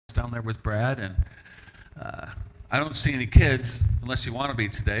down there with Brad, and I don't see any kids unless you want to be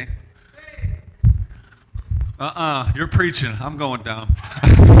today. You're preaching. I'm going down.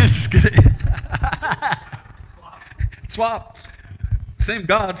 Just kidding. Swap. Same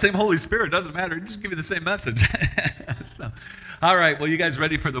God, same Holy Spirit. Doesn't matter. Just give you the same message. So, all right. Well, you guys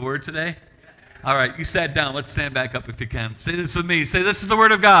ready for the word today? All right. You sat down. Let's stand back up if you can. Say this with me. Say, this is the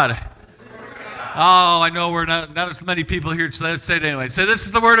word of God. Oh, I know we're not as many people here, so let's say it anyway. Say, this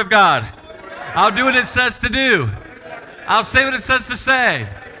is the word of God. I'll do what it says to do. I'll say what it says to say.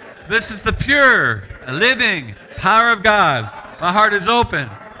 This is the pure, living power of God. My heart is open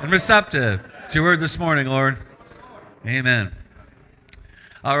and receptive to your word this morning, Lord. Amen.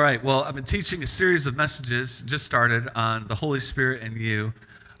 All right. Well, I've been teaching a series of messages, just started, on the Holy Spirit and you.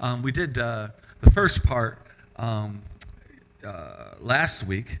 We did the first part last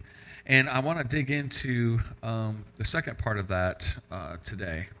week, and I want to dig into the second part of that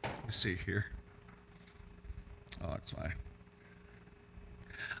today. Let me see here. Oh, that's why.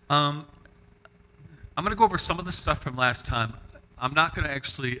 I'm going to go over some of the stuff from last time. I'm not going to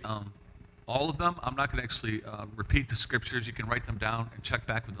actually, all of them, I'm not going to actually repeat the scriptures. You can write them down and check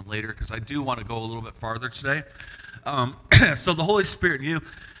back with them later, because I do want to go a little bit farther today. So the Holy Spirit in you,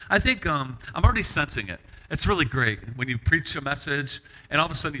 I think I'm already sensing it. It's really great when you preach a message and all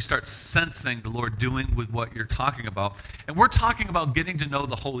of a sudden you start sensing the Lord doing with what you're talking about. And we're talking about getting to know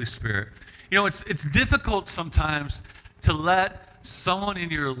the Holy Spirit. You know, it's difficult sometimes to let someone in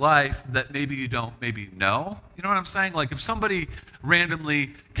your life that maybe you don't know. You know what I'm saying? Like if somebody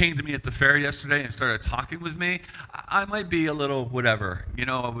randomly came to me at the fair yesterday and started talking with me, I might be a little whatever. You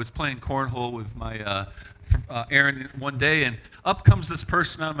know, I was playing cornhole with my Aaron one day, and up comes this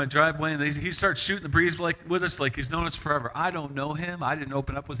person on my driveway, and he starts shooting the breeze with us like he's known us forever. I don't know him. I didn't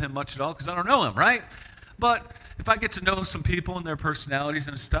open up with him much at all because I don't know him, right? But if I get to know some people and their personalities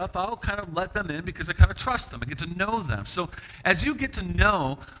and stuff, I'll kind of let them in because I kind of trust them. I get to know them. So as you get to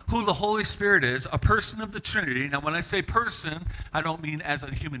know who the Holy Spirit is, a person of the Trinity. Now, when I say person, I don't mean as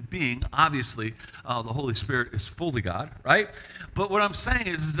a human being. Obviously, the Holy Spirit is fully God, right? But what I'm saying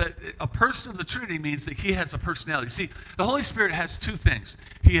is that a person of the Trinity means that he has a personality. See, the Holy Spirit has two things.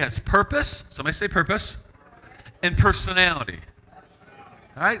 He has purpose. Somebody say purpose. And personality.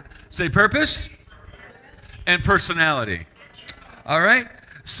 All right? Say purpose and personality. All right?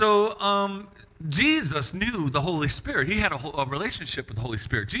 So Jesus knew the Holy Spirit. He had a relationship with the Holy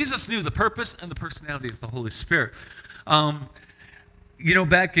Spirit. Jesus knew the purpose and the personality of the Holy Spirit. You know,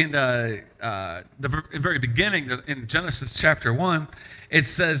 back in the very beginning, in Genesis chapter 1, it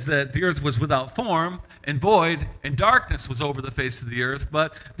says that the earth was without form and void, and darkness was over the face of the earth,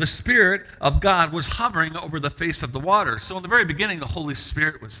 but the Spirit of God was hovering over the face of the water. So in the very beginning, the Holy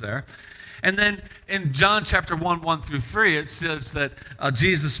Spirit was there. And then in John chapter 1, 1 through 3, it says that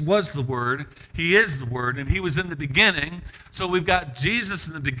Jesus was the Word, He is the Word, and He was in the beginning. So we've got Jesus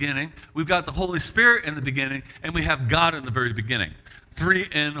in the beginning, we've got the Holy Spirit in the beginning, and we have God in the very beginning. 3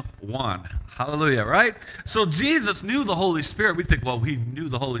 in 1. Hallelujah, right? So Jesus knew the Holy Spirit. We think, well, He knew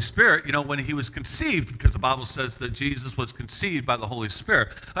the Holy Spirit, you know, when He was conceived, because the Bible says that Jesus was conceived by the Holy Spirit.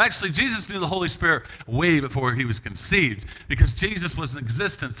 Actually, Jesus knew the Holy Spirit way before He was conceived, because Jesus was in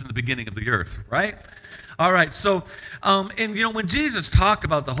existence in the beginning of the earth, right? All right, so, and you know, when Jesus talked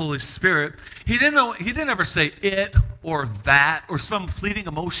about the Holy Spirit, he didn't ever say it or that or some fleeting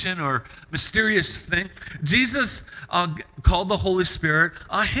emotion or mysterious thing. Jesus called the Holy Spirit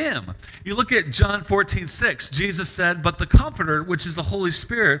a Him. You look at John 14:6. Jesus said, "But the Comforter, which is the Holy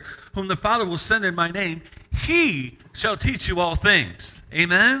Spirit, whom the Father will send in my name, He shall teach you all things."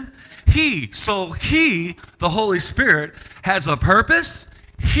 Amen? So He, the Holy Spirit, has a purpose.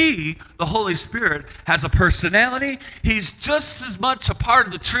 He, the Holy Spirit, has a personality. He's just as much a part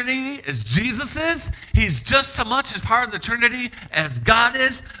of the Trinity as Jesus is. He's just as much as part of the Trinity as God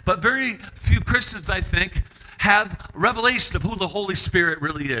is. But very few Christians, I think, have revelation of who the Holy Spirit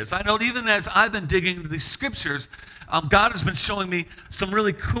really is. I know even as I've been digging into these scriptures, God has been showing me some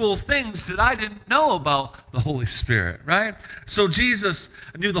really cool things that I didn't know about the Holy Spirit, right? So Jesus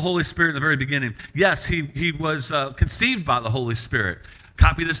knew the Holy Spirit in the very beginning. Yes, he was conceived by the Holy Spirit.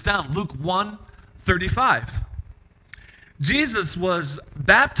 Copy this down. Luke 1:35. Jesus was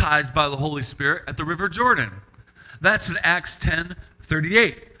baptized by the Holy Spirit at the River Jordan. That's in Acts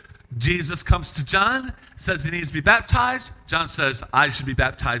 10:38. Jesus comes to John, says he needs to be baptized. John says, I should be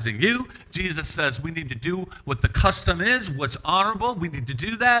baptizing you. Jesus says we need to do what the custom is, what's honorable. We need to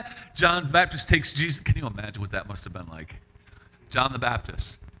do that. John the Baptist takes Jesus. Can you imagine what that must have been like? John the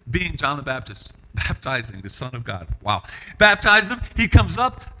Baptist. Being John the Baptist. baptizing the Son of God. Wow. Baptize him. He comes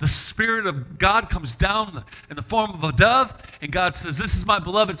up. The Spirit of God comes down in the form of a dove. And God says, this is my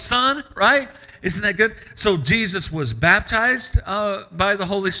beloved Son, right? Isn't that good? So Jesus was baptized by the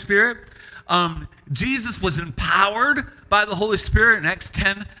Holy Spirit. Jesus was empowered by the Holy Spirit in Acts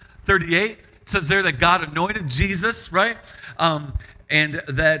 10:38. It says there that God anointed Jesus, right? And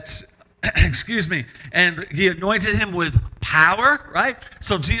that, excuse me, and he anointed him with power, right?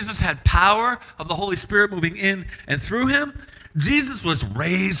 So Jesus had power of the Holy Spirit moving in and through him. Jesus was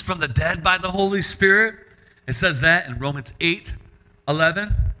raised from the dead by the Holy Spirit. It says that in Romans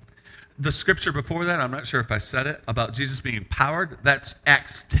 8:11. The scripture before that, I'm not sure if I said it, about Jesus being empowered. That's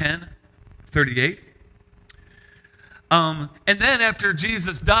Acts 10:38. And then after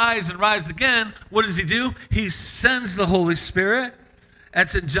Jesus dies and rises again, what does he do? He sends the Holy Spirit.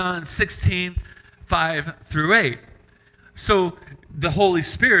 That's in John 16:5-8. So the Holy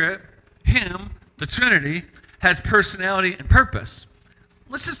Spirit, him, the Trinity, has personality and purpose.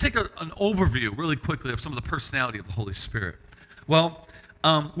 Let's just take an overview really quickly of some of the personality of the Holy Spirit. Well,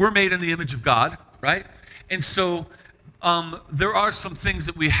 we're made in the image of God, right? And so there are some things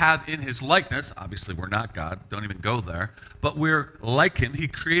that we have in his likeness. Obviously, we're not God. Don't even go there. But we're like him. He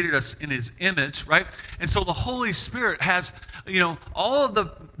created us in his image, right? And so the Holy Spirit has, all of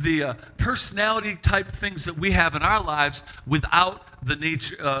the personality type things that we have in our lives without the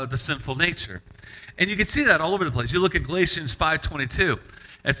nature, the sinful nature. And you can see that all over the place. You look at Galatians 5:22.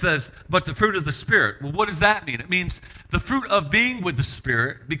 It says, but the fruit of the Spirit. Well, what does that mean? It means the fruit of being with the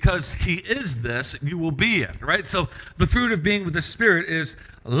Spirit, because he is this, you will be it, right? So the fruit of being with the Spirit is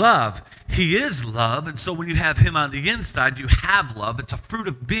love. He is love, and so when you have him on the inside, you have love. It's a fruit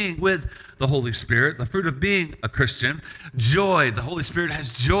of being with the Holy Spirit, the fruit of being a Christian. Joy. The Holy Spirit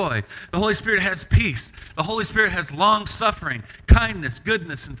has joy. The Holy Spirit has peace. The Holy Spirit has long-suffering, kindness,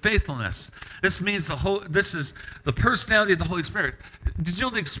 goodness, and faithfulness. This means this is the personality of the Holy Spirit. Did you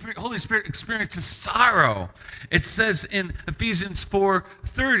know the Holy Spirit experiences sorrow? It says in Ephesians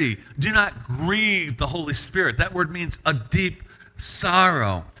 4:30, do not grieve the Holy Spirit. That word means a deep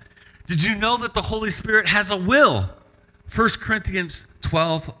sorrow. Did you know that the Holy Spirit has a will? 1 Corinthians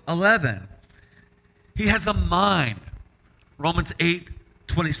 12:11. He has a mind. Romans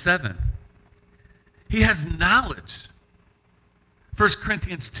 8:27. He has knowledge. 1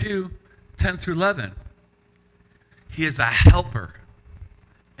 Corinthians 2:10-11. He is a helper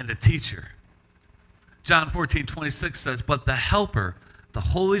and a teacher. John 14:26 says, but the helper, the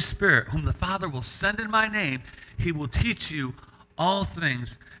Holy Spirit, whom the Father will send in my name, he will teach you all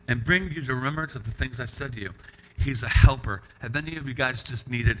things and bring you to remembrance of the things I said to you. He's a helper. Have any of you guys just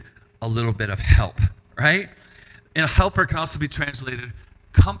needed a little bit of help, right? And a helper can also be translated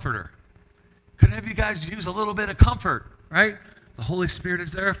comforter. Could any of you guys use a little bit of comfort, right? The Holy Spirit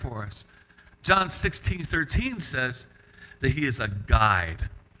is there for us. John 16:13 says that he is a guide.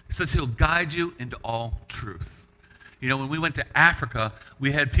 It says he'll guide you into all truth. When we went to Africa,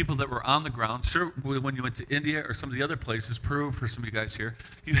 we had people that were on the ground. Sure, when you went to India or some of the other places, Peru for some of you guys here,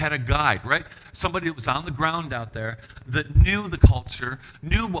 you had a guide, right? Somebody that was on the ground out there that knew the culture,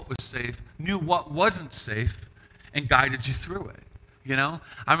 knew what was safe, knew what wasn't safe, and guided you through it. I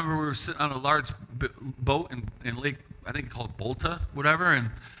remember we were sitting on a large boat in Lake, I think called Bolta, whatever, and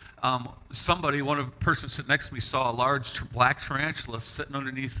one of the persons sitting next to me saw a large black tarantula sitting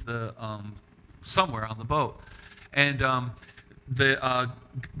underneath the somewhere on the boat. And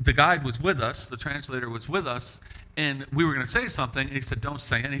the guide was with us, the translator was with us, and we were going to say something, and he said, don't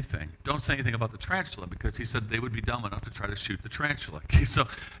say anything. Don't say anything about the tarantula, because he said they would be dumb enough to try to shoot the tarantula. Okay, so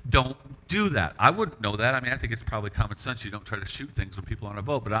don't do that. I wouldn't know that. I think it's probably common sense. You don't try to shoot things when people are on a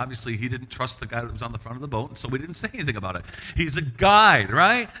boat, but obviously he didn't trust the guy that was on the front of the boat, and so we didn't say anything about it. He's a guide,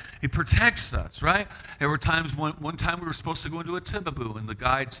 right? He protects us, right? There were times, one time we were supposed to go into a tibaboo, and the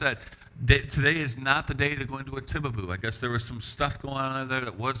guide said, today is not the day to go into a tibaboo. I guess there was some stuff going on there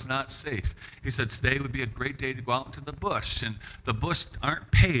that was not safe. He said today would be a great day to go out into the bush, and the bush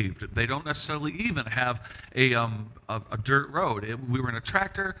aren't paved. They don't necessarily even have a dirt road. We were in a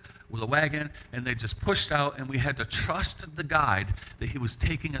tractor with a wagon, and they just pushed out, and we had to trust the guide that he was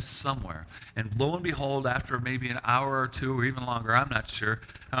taking us somewhere. And lo and behold, after maybe an hour or two, or even longer, I'm not sure.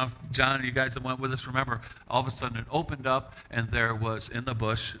 John, you guys that went with us, remember, all of a sudden it opened up, and there was in the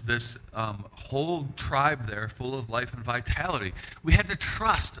bush this whole tribe there full of life and vitality. We had to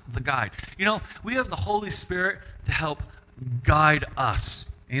trust the guide. We have the Holy Spirit to help guide us.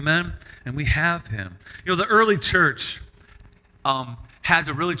 Amen? And we have him. The early church had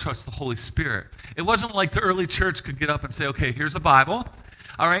to really trust the Holy Spirit. It wasn't like the early church could get up and say, okay, here's a Bible.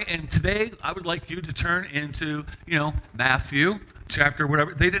 All right, and today I would like you to turn into, Matthew chapter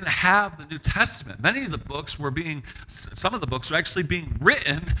whatever. They didn't have the New Testament. Some of the books were actually being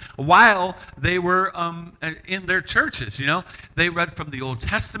written while they were in their churches, They read from the Old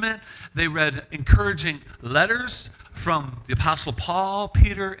Testament. They read encouraging letters from the Apostle Paul,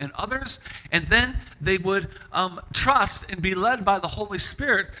 Peter, and others, and then they would trust and be led by the Holy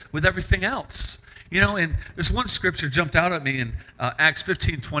Spirit with everything else. And this one scripture jumped out at me in Acts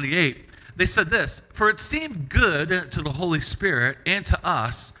 15:28. They said this, "For it seemed good to the Holy Spirit and to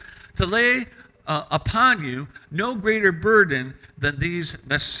us to lay upon you no greater burden than these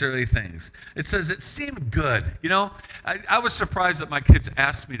necessary things." It says it seemed good. I was surprised that my kids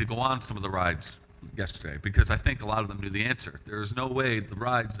asked me to go on some of the rides yesterday because I think a lot of them knew the answer. There's no way the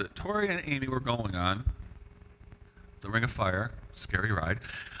rides that Tori and Amy were going on, the Ring of Fire, scary ride,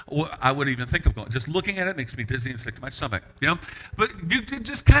 I would even think of going. Just looking at it makes me dizzy and sick to my stomach, But you could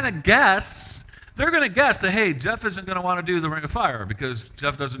just kind of guess. They're going to guess that, hey, Jeff isn't going to want to do the Ring of Fire because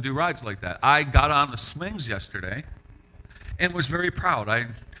Jeff doesn't do rides like that. I got on the swings yesterday and was very proud.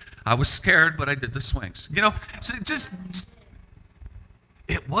 I was scared, but I did the swings. So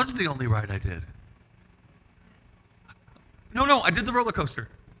it was the only ride I did. No, I did the roller coaster.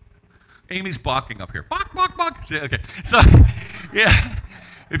 Amy's balking up here. Balk, balk, balk. Okay, so, yeah.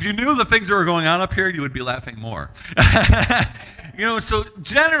 If you knew the things that were going on up here, you would be laughing more. So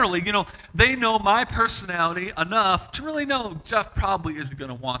generally, they know my personality enough to really know Jeff probably isn't going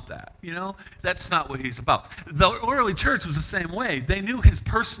to want that. That's not what he's about. The early church was the same way. They knew his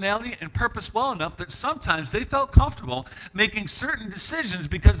personality and purpose well enough that sometimes they felt comfortable making certain decisions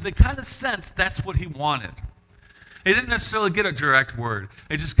because they kind of sensed that's what he wanted. They didn't necessarily get a direct word.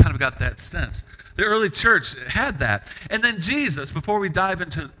 They just kind of got that sense. The early church had that. And then Jesus, before we dive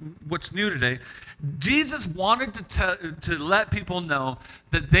into what's new today, Jesus wanted to let people know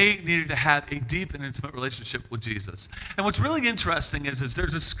that they needed to have a deep and intimate relationship with Jesus. And what's really interesting is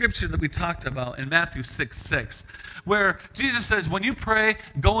there's a scripture that we talked about in Matthew 6:6, where Jesus says, when you pray,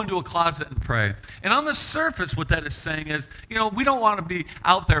 go into a closet and pray. And on the surface, what that is saying is, we don't want to be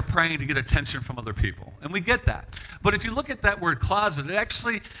out there praying to get attention from other people. And we get that. But if you look at that word closet, it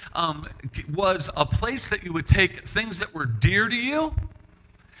actually was a place that you would take things that were dear to you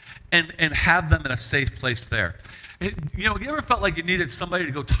and have them in a safe place there. You ever felt like you needed somebody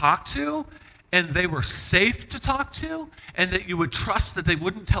to go talk to and they were safe to talk to and that you would trust that they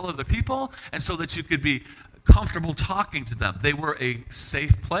wouldn't tell other people and so that you could be comfortable talking to them? They were a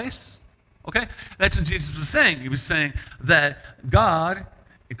safe place. Okay? That's what Jesus was saying. He was saying that God,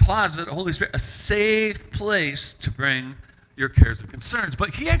 a closet, Holy Spirit, a safe place to bring your cares and concerns.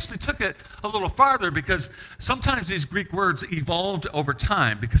 But he actually took it a little farther because sometimes these Greek words evolved over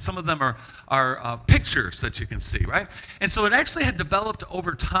time because some of them are pictures that you can see, right? And so it actually had developed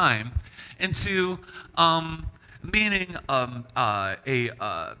over time into meaning a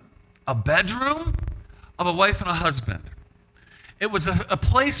bedroom of a wife and a husband. It was a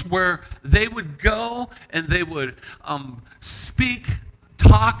place where they would go and they would speak,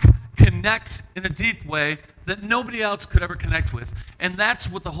 talk, connect in a deep way that nobody else could ever connect with. And that's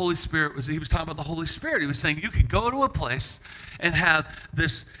what the Holy Spirit was. He was talking about the Holy Spirit. He was saying you could go to a place and have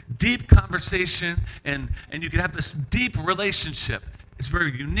this deep conversation and you could have this deep relationship. It's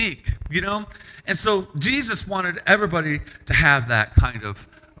very unique, And so Jesus wanted everybody to have that kind of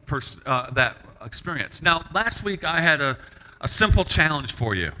that experience. Now, last week I had a simple challenge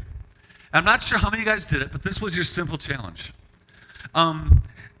for you. I'm not sure how many of you guys did it, but this was your simple challenge.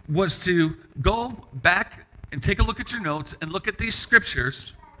 Was to go back and take a look at your notes and look at these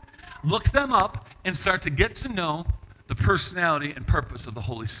scriptures, look them up, and start to get to know the personality and purpose of the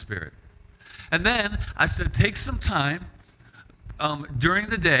Holy Spirit. And then I said, take some time during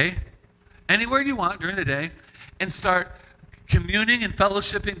the day, anywhere you want during the day, and start communing and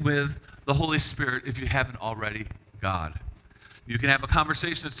fellowshipping with the Holy Spirit if you haven't already, God. You can have a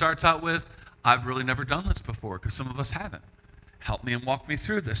conversation that starts out with, I've really never done this before, because some of us haven't. Help me and walk me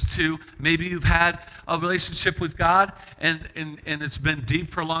through this. 2, maybe you've had a relationship with God and it's been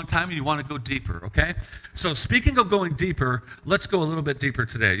deep for a long time and you want to go deeper, okay? So speaking of going deeper, let's go a little bit deeper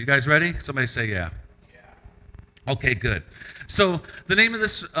today. You guys ready? Somebody say yeah. Yeah. Okay, good. So the name of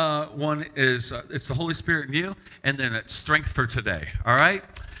this one is, it's the Holy Spirit in you, and then it's Strength for Today, all right?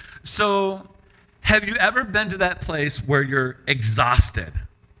 So have you ever been to that place where you're exhausted?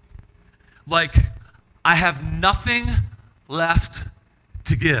 Like, I have nothing left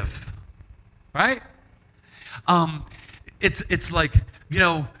to give, right? It's like,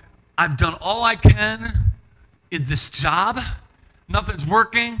 I've done all I can in this job. Nothing's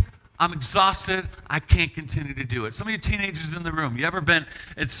working. I'm exhausted. I can't continue to do it. Some of you teenagers in the room, you ever been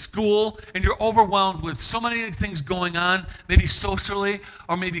at school and you're overwhelmed with so many things going on, maybe socially,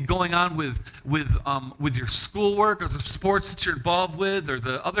 or maybe going on with your schoolwork or the sports that you're involved with or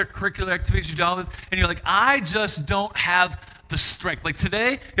the other curricular activities you're involved with, and you're like, I just don't have the strength. Like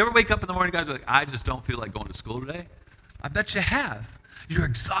today, you ever wake up in the morning, guys, are like, I just don't feel like going to school today? I bet you have. You're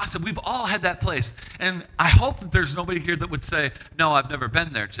exhausted. We've all had that place. And I hope that there's nobody here that would say, no, I've never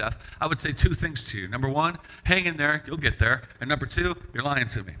been there, Jeff. I would say two things to you. Number one, hang in there. You'll get there. And number two, you're lying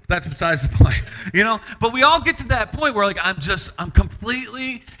to me. That's besides the point, you know? But we all get to that point where, like, I'm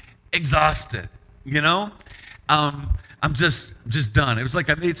completely exhausted, you know? I'm just done. It was like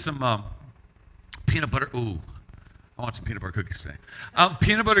I made some peanut butter. Ooh, I want some peanut butter cookies today.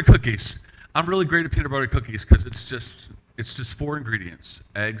 Peanut butter cookies. I'm really great at peanut butter cookies because it's just 4 ingredients: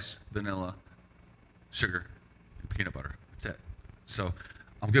 eggs, vanilla, sugar, and peanut butter. That's it. So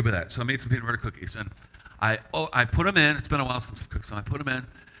I'm good with that. So I made some peanut butter cookies, and I put them in. It's been a while since I've cooked some. I put them in,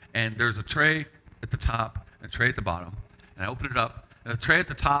 and there's a tray at the top and a tray at the bottom. And I opened it up, and the tray at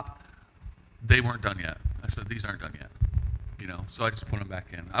the top, they weren't done yet. I said, these aren't done yet. You know, so I just put them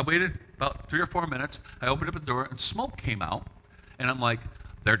back in. I waited about 3 or 4 minutes. I opened up the door, and smoke came out, and I'm like,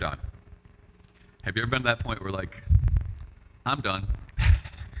 they're done. Have you ever been to that point where, like, I'm done.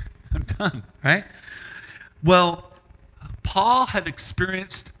 I'm done, right? Well, Paul had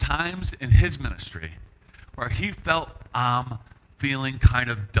experienced times in his ministry where he felt, I'm feeling kind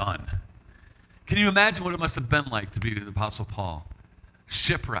of done. Can you imagine what it must have been like to be the Apostle Paul?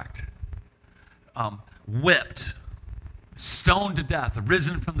 Shipwrecked, whipped, stoned to death,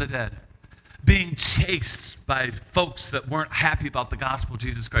 risen from the dead, being chased by folks that weren't happy about the gospel of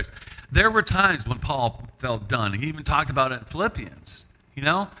Jesus Christ. There were times when Paul felt done. He even talked about it in Philippians. You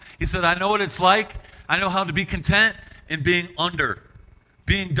know, he said, I know what it's like. I know how to be content in being under.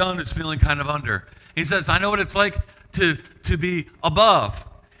 Being done is feeling kind of under. He says, I know what it's like to be above.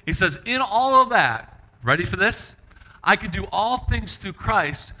 He says, in all of that, ready for this? I can do all things through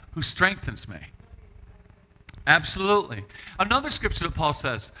Christ who strengthens me. Absolutely. Another scripture that Paul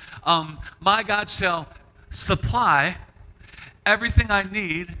says, my God shall supply everything I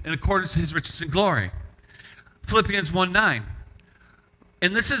need in accordance to his riches and glory. Philippians 1:9.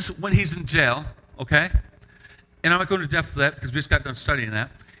 And this is when he's in jail, okay? And I'm not going to depth of that because we just got done studying that.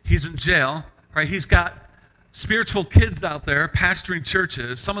 He's in jail, right? He's got spiritual kids out there pastoring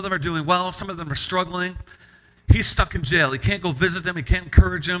churches. Some of them are doing well. Some of them are struggling. He's stuck in jail. He can't go visit them. He can't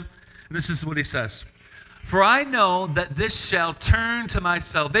encourage them. And this is what he says. For I know that this shall turn to my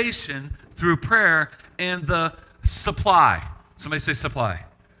salvation through prayer and the supply. Somebody say supply.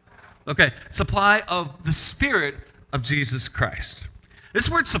 Okay, supply of the Spirit of Jesus Christ.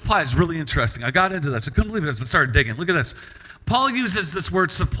 This word supply is really interesting. I got into this. I couldn't believe it as I started digging. Look at this. Paul uses this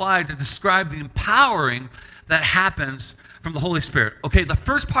word supply to describe the empowering that happens from the Holy Spirit. Okay, the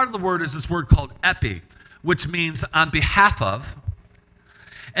first part of the word is this word called epi, which means on behalf of.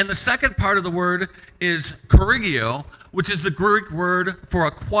 And the second part of the word is choregio, which is the Greek word for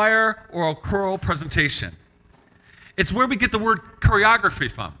a choir or a choral presentation. It's where we get the word choreography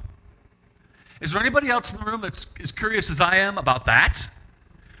from. Is there anybody else in the room that's as curious as I am about that?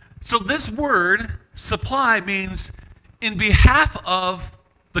 So this word, supply, means in behalf of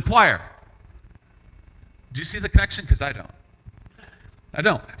the choir. Do you see the connection? Because I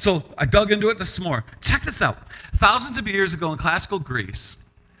don't. So I dug into it this more. Check this out. Thousands of years ago in classical Greece,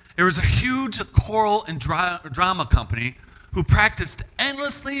 there was a huge choral and drama company who practiced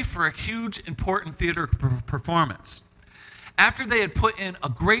endlessly for a huge, important theater performance. After they had put in a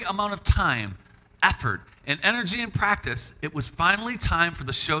great amount of time, effort, and energy and practice, it was finally time for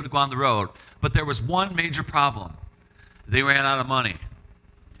the show to go on the road. But there was one major problem. They ran out of money.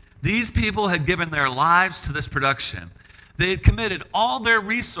 These people had given their lives to this production. They had committed all their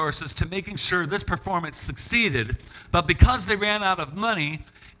resources to making sure this performance succeeded, but because they ran out of money,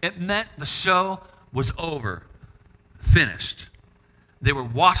 it meant the show was over, finished. They were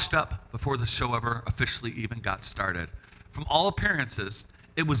washed up before the show ever officially even got started. From all appearances,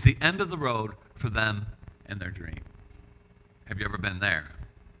 it was the end of the road for them and their dream. Have you ever been there?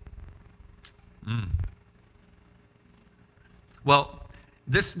 Well,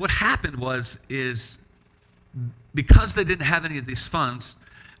 what happened is because they didn't have any of these funds,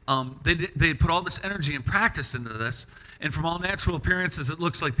 they put all this energy and practice into this, and from all natural appearances, it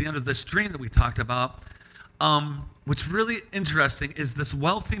looks like the end of this dream that we talked about. What's really interesting is this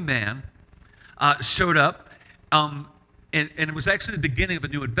wealthy man showed up, and it was actually the beginning of a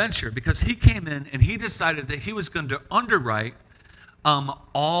new adventure because he came in and he decided that he was going to underwrite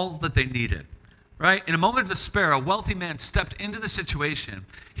all that they needed, right? In a moment of despair, a wealthy man stepped into the situation.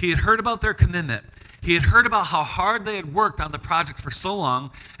 He had heard about their commitment. He had heard about how hard they had worked on the project for so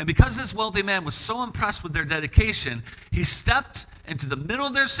long, and because this wealthy man was so impressed with their dedication, he stepped into the middle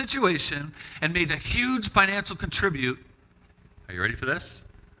of their situation and made a huge financial contribute. Are you ready for this?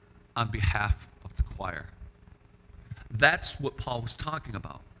 On behalf of the choir. That's what Paul was talking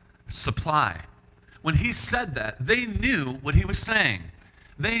about. Supply. When he said that, they knew what he was saying.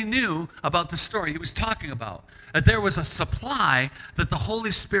 They knew about the story he was talking about, that there was a supply that the Holy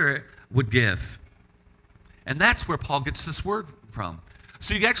Spirit would give. And that's where Paul gets this word from.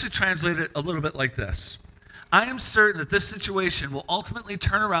 So you can actually translate it a little bit like this. I am certain that this situation will ultimately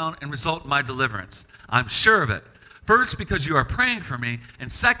turn around and result in my deliverance. I'm sure of it. First, because you are praying for me,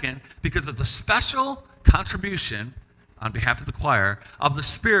 and second, because of the special contribution on behalf of the choir of the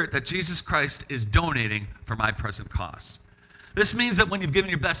Spirit that Jesus Christ is donating for my present cause. This means that when you've given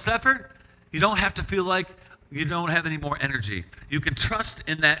your best effort, you don't have to feel like you don't have any more energy. You can trust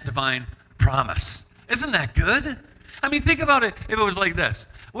in that divine promise. Isn't that good? I mean, think about it if it was like this.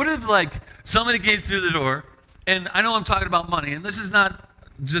 What if, like, somebody came through the door, and I know I'm talking about money, and this is not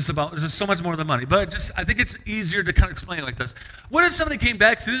just about, there's so much more than money, but I think it's easier to kind of explain it like this. What if somebody came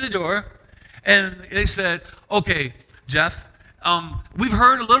back through the door, and they said, okay, Jeff, we've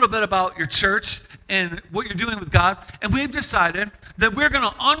heard a little bit about your church and what you're doing with God, and we've decided that we're going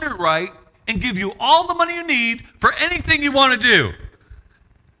to underwrite and give you all the money you need for anything you want to do.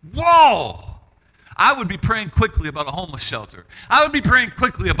 Whoa! I would be praying quickly about a homeless shelter. I would be praying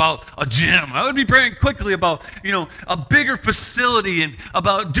quickly about a gym. I would be praying quickly about, a bigger facility and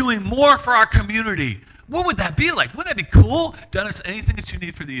about doing more for our community. What would that be like? Wouldn't that be cool? Dennis, anything that you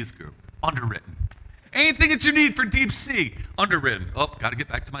need for the youth group, underwritten. Anything that you need for Deep Sea, underwritten. Oh, got to get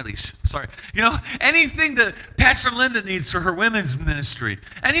back to my leash. Sorry. Anything that Pastor Linda needs for her women's ministry,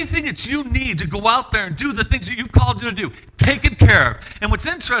 anything that you need to go out there and do the things that you've called you to do, taken care of. And what's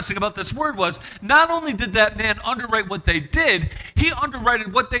interesting about this word was, not only did that man underwrite what they did, he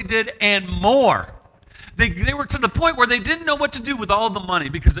underwrote what they did and more. They were to the point where they didn't know what to do with all the money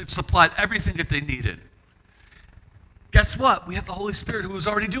because it supplied everything that they needed. Guess what? We have the Holy Spirit who is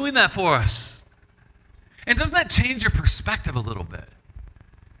already doing that for us. And doesn't that change your perspective a little bit?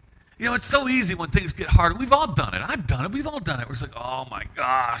 It's so easy when things get hard. We've all done it. I've done it. We've all done it. We're just like, oh my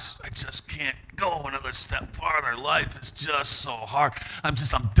gosh, I just can't go another step farther. Life is just so hard. I'm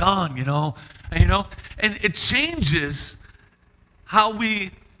done, And it changes how we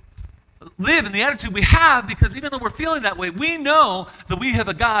live and the attitude we have, because even though we're feeling that way, we know that we have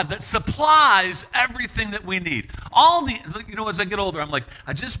a God that supplies everything that we need. As I get older, I'm like,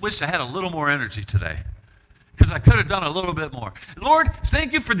 I just wish I had a little more energy today, because I could have done a little bit more. Lord,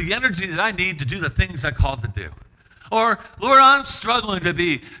 thank you for the energy that I need to do the things I called to do. Or, Lord, I'm struggling to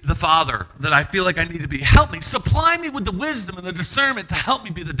be the father that I feel like I need to be. Help me. Supply me with the wisdom and the discernment to help me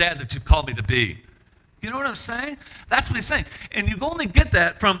be the dad that you've called me to be. You know what I'm saying? That's what he's saying. And you only get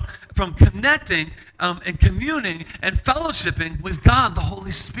that from connecting and communing and fellowshipping with God, the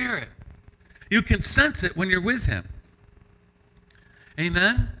Holy Spirit. You can sense it when you're with him.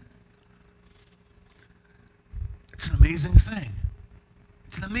 Amen? It's an amazing thing.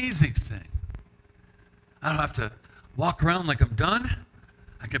 It's an amazing thing. I don't have to walk around like I'm done.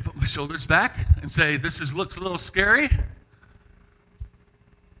 I can put my shoulders back and say, this looks a little scary,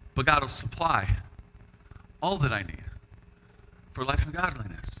 but God will supply all that I need for life and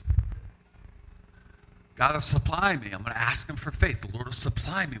godliness. God will supply me. I'm going to ask him for faith. The Lord will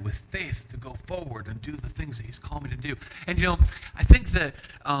supply me with faith to go forward and do the things that he's called me to do. And, I think that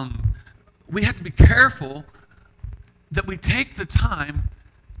we have to be careful that we take the time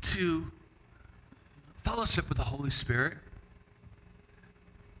to fellowship with the Holy Spirit.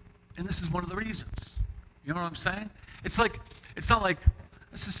 And this is one of the reasons. You know what I'm saying? It's not like,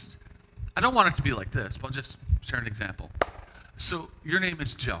 I don't want it to be like this, but I'll just share an example. So your name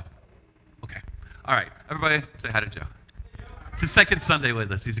is Joe. Okay. All right. Everybody say hi to Joe. It's his second Sunday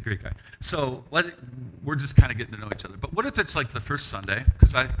with us. He's a great guy. So we're just kind of getting to know each other. But what if it's like the first Sunday,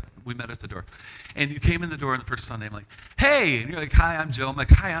 because we met at the door, and you came in the door on the first Sunday, I'm like, hey, and you're like, hi, I'm Joe. I'm like,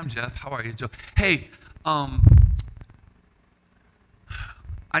 hi, I'm Jeff. How are you, Joe? Hey, I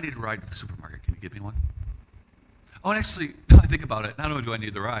need a ride to the supermarket. Can you give me one? Oh, and actually, now I think about it, not only do I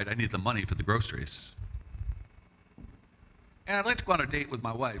need the ride, I need the money for the groceries. And I'd like to go on a date with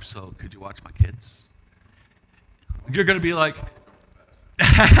my wife, so could you watch my kids? You're going to be like,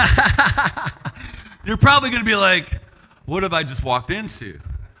 you're probably going to be like, what have I just walked into?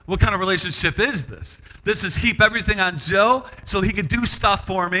 What kind of relationship is this? This is heap everything on Joe so he can do stuff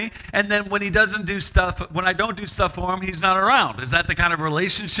for me, and then when he doesn't do stuff, when I don't do stuff for him, he's not around. Is that the kind of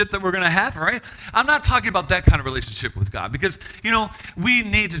relationship that we're going to have, right? I'm not talking about that kind of relationship with God because, we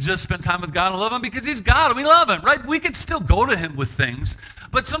need to just spend time with God and love him because he's God and we love him, right? We can still go to him with things,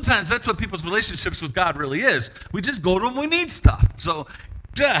 but sometimes that's what people's relationships with God really is. We just go to him when we need stuff. So,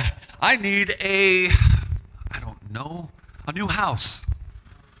 I need a new house.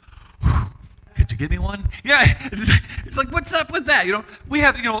 Could you give me one? Yeah, it's like, what's up with that? We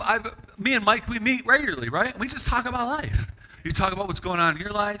have, me and Mike, we meet regularly, right? We just talk about life. You talk about what's going on in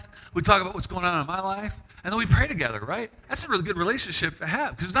your life. We talk about what's going on in my life. And then we pray together, right? That's a really good relationship to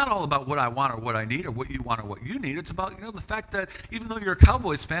have because it's not all about what I want or what I need or what you want or what you need. It's about, the fact that even though you're a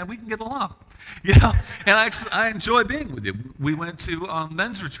Cowboys fan, we can get along, And I enjoy being with you. We went to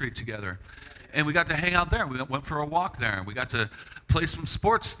men's retreat together. And we got to hang out there. We went for a walk there. And we got to play some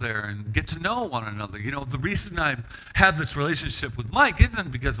sports there and get to know one another. The reason I have this relationship with Mike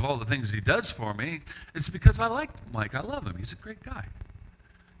isn't because of all the things he does for me. It's because I like Mike. I love him. He's a great guy.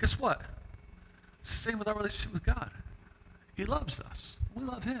 Guess what? It's the same with our relationship with God. He loves us. We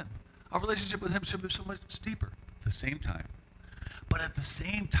love him. Our relationship with him should be so much deeper at the same time. But at the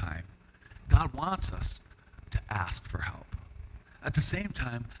same time, God wants us to ask for help. At the same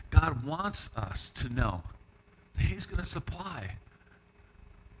time, God wants us to know that he's going to supply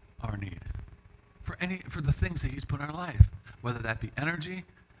our need for the things that he's put in our life, whether that be energy,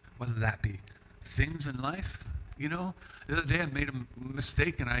 whether that be things in life. The other day I made a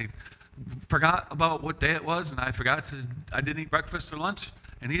mistake and I forgot about what day it was and I didn't eat breakfast or lunch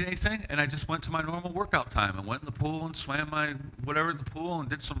and eat anything, and I just went to my normal workout time and went in the pool and swam my whatever at the pool and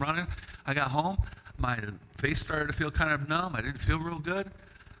did some running. I got home. My face started to feel kind of numb. I didn't feel real good.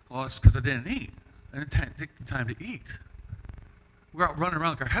 Well, it's because I didn't eat. I didn't take the time to eat. We're out running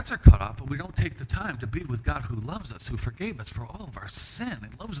around like our heads are cut off, but we don't take the time to be with God who loves us, who forgave us for all of our sin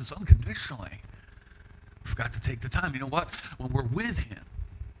and loves us unconditionally. We forgot to take the time. You know what? When we're with him,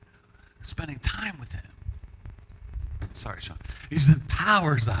 spending time with him, sorry, Sean, he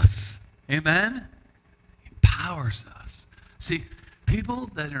empowers us. Amen? He empowers us. See, people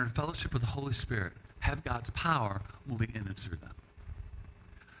that are in fellowship with the Holy Spirit have God's power moving in and through them.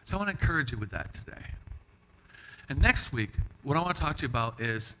 So I want to encourage you with that today. And next week, what I want to talk to you about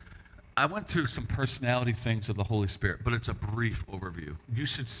is, I went through some personality things of the Holy Spirit, but it's a brief overview. You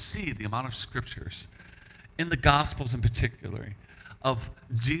should see the amount of scriptures, in the Gospels in particular, of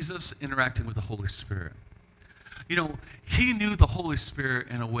Jesus interacting with the Holy Spirit. He knew the Holy Spirit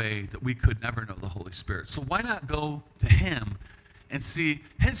in a way that we could never know the Holy Spirit. So why not go to him and see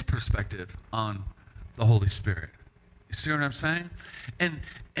his perspective on the Holy Spirit? You see what I'm saying? And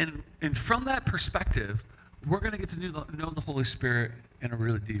from that perspective, we're going to get to know the Holy Spirit in a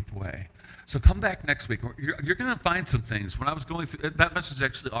really deep way. So come back next week. You're going to find some things. When I was going through, that message is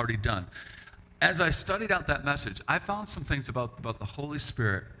actually already done. As I studied out that message, I found some things about the Holy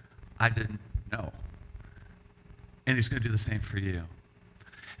Spirit I didn't know. And he's going to do the same for you.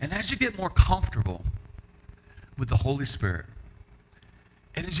 And as you get more comfortable with the Holy Spirit,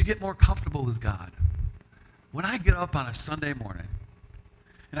 and as you get more comfortable with God, when I get up on a Sunday morning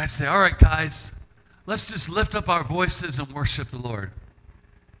and I say, all right, guys, let's just lift up our voices and worship the Lord,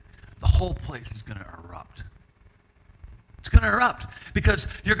 the whole place is going to erupt. It's going to erupt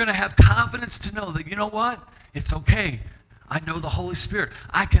because you're going to have confidence to know that, you know what? It's okay. I know the Holy Spirit.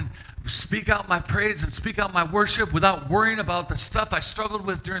 I can speak out my praise and speak out my worship without worrying about the stuff I struggled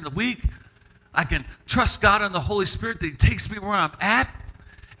with during the week. I can trust God and the Holy Spirit that he takes me where I'm at,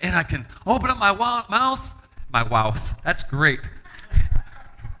 and I can open up my mouth. My mouth. That's great.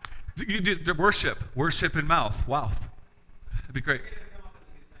 You do the worship in mouth. Wow. That'd be great.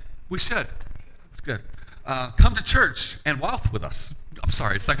 We should. It's good. Come to church and mouth with us. I'm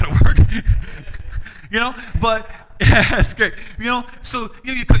sorry, it's not going to work. But yeah, it's great. So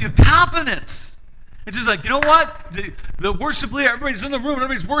you confidence. It's just like, you know what? The worship leader, everybody's in the room,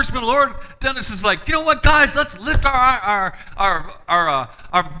 everybody's worshiping the Lord. Dennis is like, you know what, guys? Let's lift our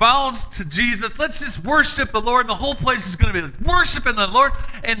mouths to Jesus. Let's just worship the Lord, and the whole place is going to be worshiping the Lord,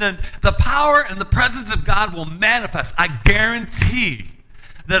 and then the power and the presence of God will manifest. I guarantee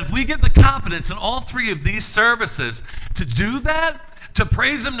that if we get the confidence in all three of these services to do that, to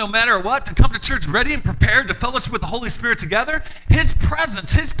praise him no matter what, to come to church ready and prepared to fellowship with the Holy Spirit together, his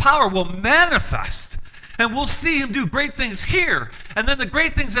presence, his power will manifest. And we'll see him do great things here. And then the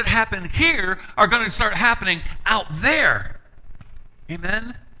great things that happen here are going to start happening out there.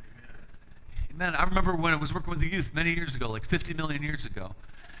 Amen? Amen. I remember when I was working with the youth many years ago, like 50 million years ago.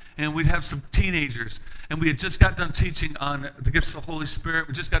 and we'd have some teenagers, and we had just got done teaching on the gifts of the Holy Spirit.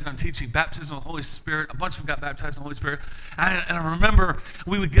 We just got done teaching baptism of the Holy Spirit. A bunch of them got baptized in the Holy Spirit. And I remember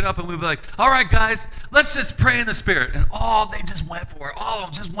we would get up and we'd be like, all right, guys, let's just pray in the Spirit. And they just went for it. All of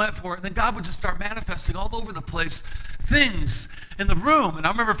them just went for it. And then God would just start manifesting all over the place things in the room. And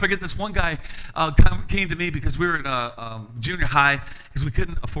I remember, forget this one guy came to me because we were in a junior high because we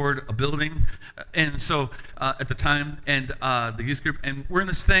couldn't afford a building. And so at the time, and the youth group, and we're in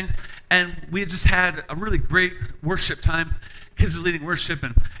this thing, and we had just had a really great worship time. Kids are leading worship,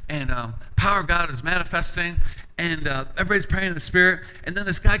 and power of God is manifesting, and everybody's praying in the Spirit. And then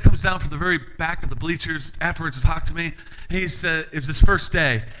this guy comes down from the very back of the bleachers afterwards to talk to me. And he said, it was his first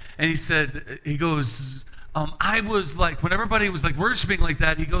day, and he goes, I was like, when everybody was like worshiping like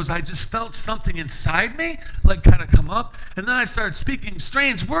that, he goes, I just felt something inside me, like kind of come up, and then I started speaking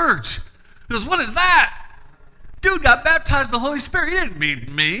strange words. He goes, what is that? Dude got baptized in the Holy Spirit. He didn't need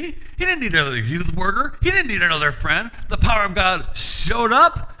me. He didn't need another youth worker. He didn't need another friend. The power of God showed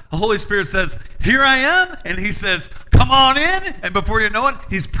up. The Holy Spirit says, here I am. And he says, come on in. And before you know it,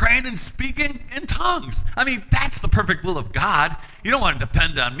 he's praying and speaking in tongues. I mean, that's the perfect will of God. You don't want to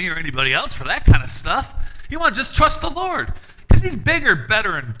depend on me or anybody else for that kind of stuff. You want to just trust the Lord. Because he's bigger,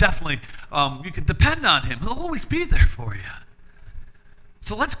 better, and definitely you can depend on him. He'll always be there for you.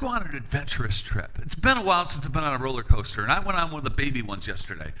 So let's go on an adventurous trip. It's been a while since I've been on a roller coaster, and I went on one of the baby ones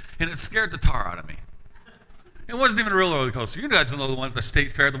yesterday, and it scared the tar out of me. It wasn't even a real roller coaster. You guys know the one at the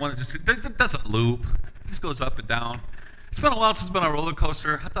state fair, the one that doesn't loop. It just goes up and down. It's been a while since I've been on a roller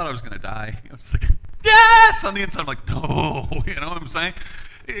coaster. I thought I was going to die. I was like, yes! On the inside, I'm like, no. You know what I'm saying?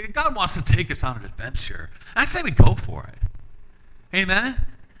 God wants to take us on an adventure. And I say we go for it. Amen?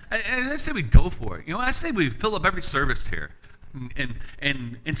 I say we go for it. You know, I say we fill up every service here.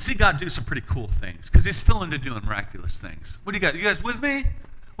 And see God do some pretty cool things, because he's still into doing miraculous things. What do you got? You guys with me?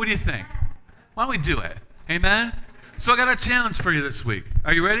 What do you think? Why don't we do it? Amen? So I got a challenge for you this week.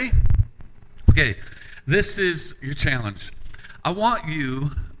 Are you ready? Okay, this is your challenge. I want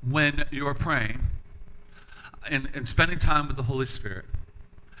you, when you're praying and spending time with the Holy Spirit,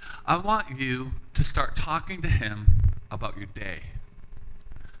 I want you to start talking to him about your day.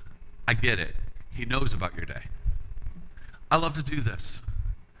 I get it. He knows about your day. I love to do this,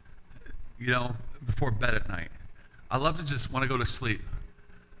 you know, before bed at night. I love to just, when I go to sleep,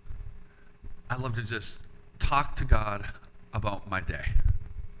 I love to just talk to God about my day.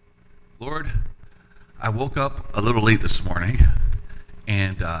 Lord, I woke up a little late this morning,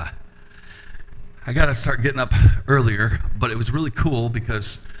 and I got to start getting up earlier, but it was really cool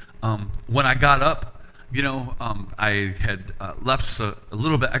because when I got up, you know, I had left a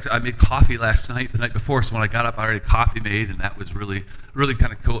little bit. I made coffee last night, the night before, so when I got up, I already had coffee made, and that was really, really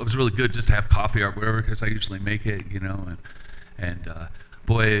kind of cool. It was really good just to have coffee or whatever, because I usually make it, you know. And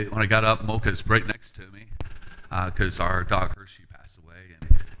boy, when I got up, Mocha's right next to me, because our dog Hershey passed away, and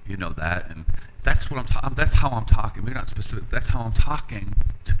you know that. And that's what I'm talking. That's how I'm talking. We're not specific. That's how I'm talking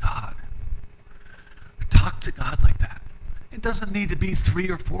to God. Talk to God like that. It doesn't need to be 3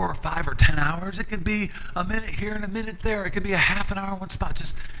 or 4 or 5 or 10 hours. It could be a minute here and a minute there. It could be a half an hour, one spot.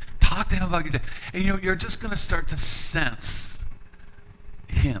 Just talk to him about your day. And you know, you're just going to start to sense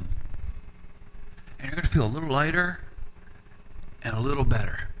him. And you're going to feel a little lighter and a little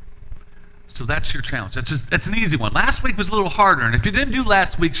better. So that's your challenge. That's an easy one. Last week was a little harder. And if you didn't do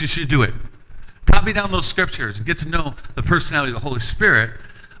last week's, you should do it. Copy down those scriptures and get to know the personality of the Holy Spirit.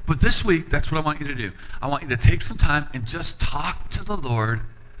 But this week, that's what I want you to do. I want you to take some time and just talk to the Lord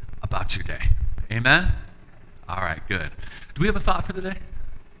about your day. Amen? All right, good. Do we have a thought for the day?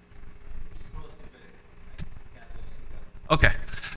 Okay.